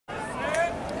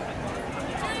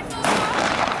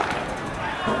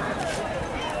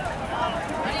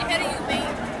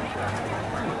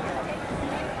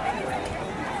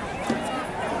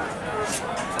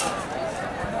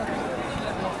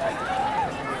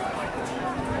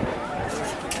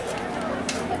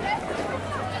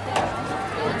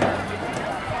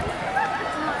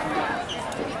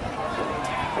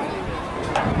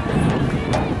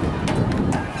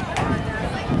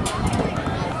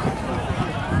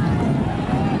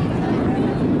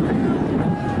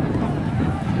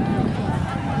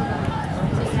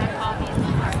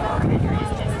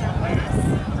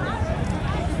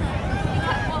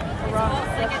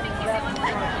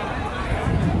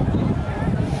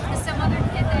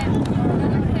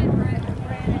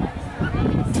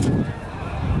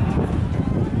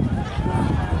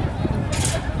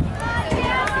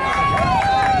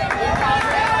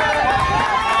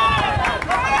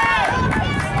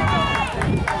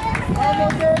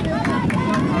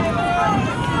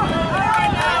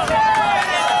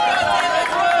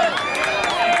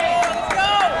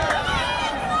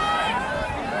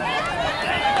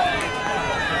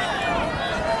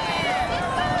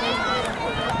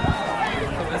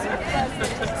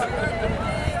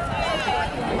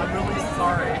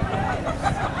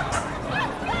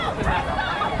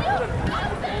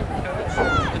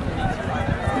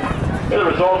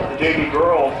JV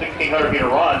girls 1600 meter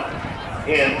run.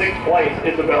 In 6th place,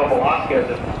 Isabel Velasquez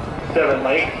of 7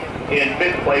 Lakes. In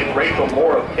 5th place, Rachel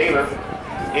Moore of Taylor.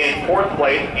 In 4th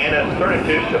place, Anna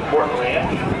Cernatish of Morton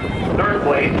Ranch. 3rd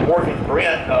place, Morgan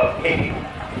Brent of Katy.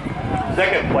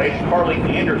 2nd place, Carly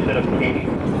Anderson of Katy.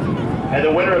 And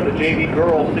the winner of the JV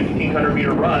girls 1600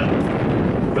 meter run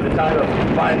with a time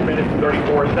of 5 minutes and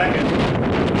 34 seconds,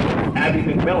 Abby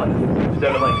McMillan,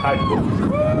 7 Lakes High School.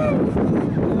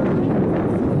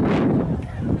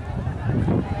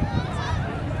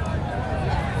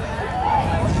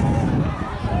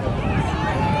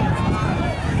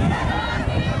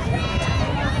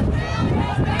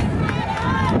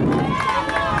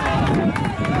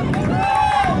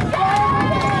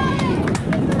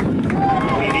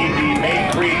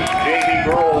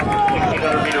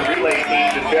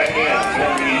 Check in.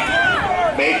 Can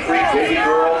the Main Street JV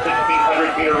Girls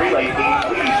 1600 meter relay team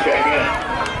please check in?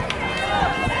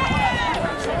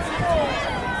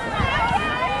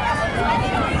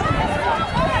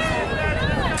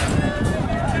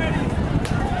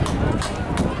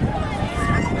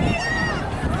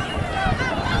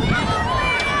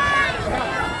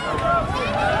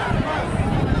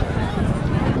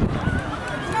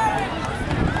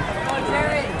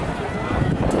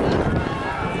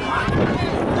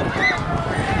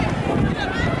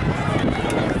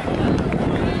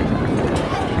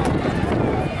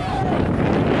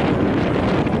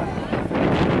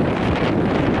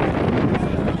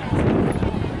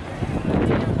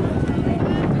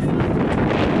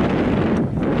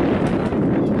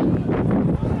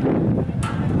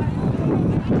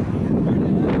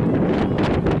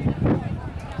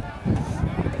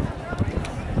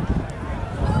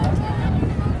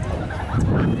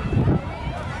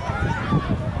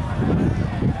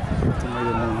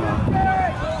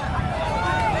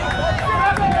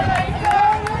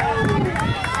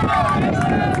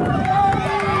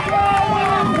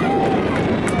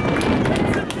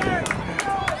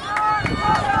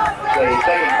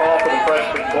 Second call for the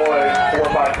freshman boys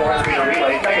 4x400 meter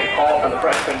relay. Second call for the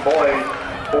freshman boys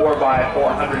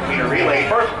 4x400 meter relay.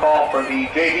 First call for the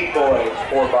JV boys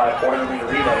 4x400 meter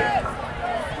relay.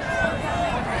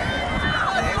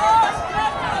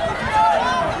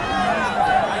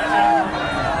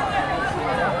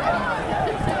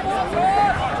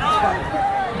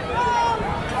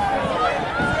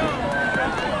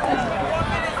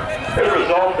 Here's the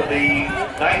result of the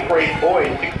 9th grade boys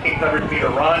 1600 meter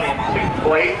run. In 6th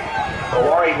place,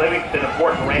 Alari Livingston of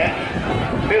Morton Ranch.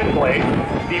 5th place,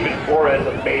 Stephen Flores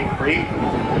of Maid Creek.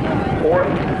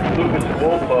 4th, Lucas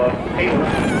Wolf of Taylor.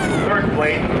 3rd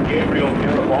place, Gabriel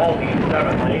Garibaldi of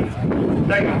 7 Lakes.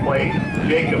 2nd place,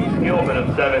 Jacob Skillman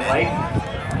of 7 Lakes.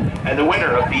 And the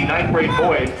winner of the 9th grade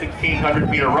boys 1600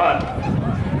 meter run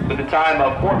with a time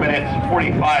of 4 minutes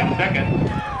 45 seconds,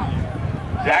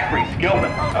 Zachary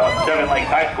Skillman of 7 Lakes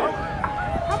High School.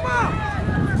 Come on!